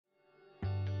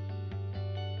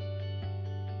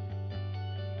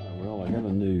Well, I got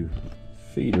a new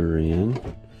feeder in.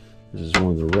 This is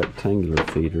one of the rectangular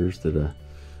feeders that I've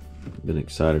been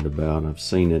excited about. I've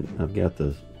seen it. I've got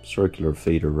the circular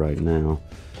feeder right now.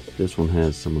 This one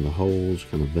has some of the holes,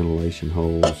 kind of ventilation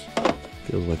holes.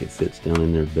 Feels like it fits down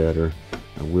in there better.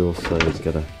 I will say it's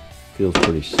feels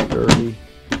pretty sturdy,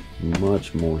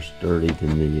 much more sturdy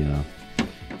than the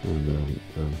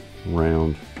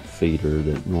round feeder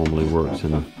that normally works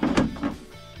in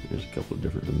there's a couple of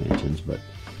different dimensions, but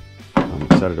I'm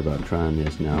excited about trying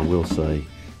this. Now I will say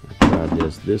I tried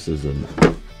this. This is an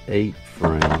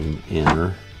 8-frame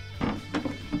inner.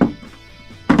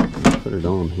 Put it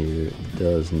on here, it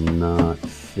does not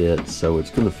fit, so it's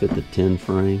going to fit the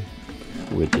 10-frame,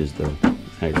 which is the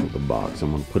box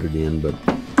I'm going to put it in, but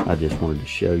I just wanted to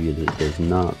show you that it does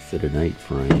not fit an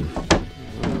 8-frame.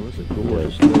 Oh, it's a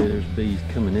gorgeous day. There's bees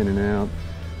coming in and out,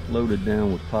 loaded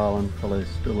down with pollen. Probably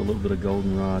still a little bit of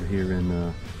goldenrod here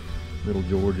in Middle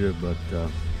Georgia, but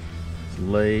it's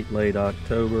late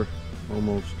October,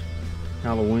 almost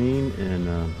Halloween,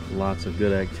 and lots of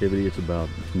good activity. It's about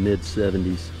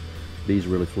mid-70s. Bees are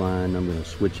really flying. I'm going to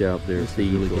switch out their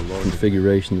feed to a large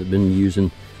configuration that I've been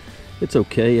using. It's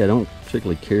okay. I don't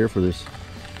particularly care for this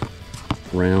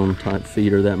round type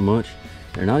feeder that much.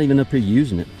 They're not even up here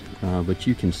using it, but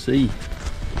you can see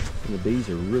the bees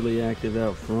are really active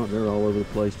out front. They're all over the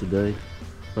place today,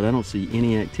 but I don't see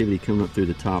any activity coming up through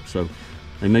the top, so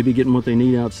they may be getting what they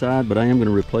need outside, but I am going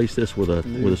to replace this with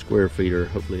a square feeder.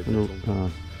 Hopefully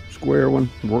square one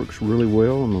works really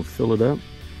well. I'm going to fill it up.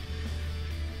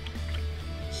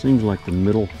 Seems like the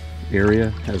middle area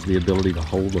has the ability to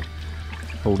hold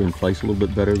in place a little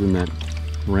bit better than that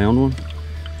round one.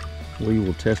 We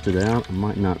will test it out. I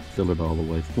might not fill it all the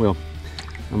way. Well,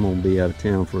 I'm going to be out of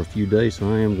town for a few days, so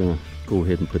I am going to go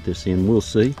ahead and put this in. We'll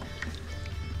see.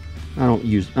 I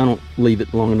don't leave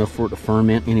it long enough for it to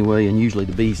ferment anyway, and usually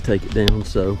the bees take it down.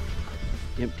 So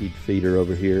emptied feeder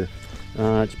over here.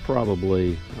 It's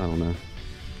probably, I don't know,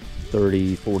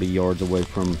 30-40 yards away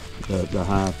from the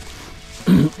hive.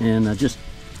 And I just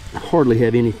hardly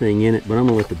have anything in it, but I'm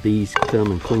gonna let the bees come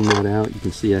and clean that out. You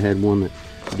can see I had one that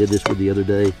I did this with the other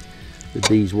day. The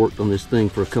bees worked on this thing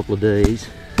for a couple of days,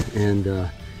 and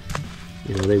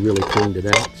you know, they really cleaned it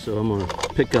out. So I'm gonna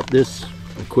pick up this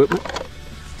equipment.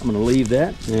 I'm gonna leave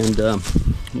that, and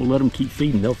we'll let them keep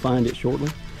feeding. They'll find it shortly,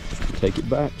 take it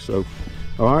back. So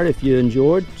all right, if you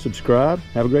enjoyed, subscribe.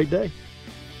 Have a great day.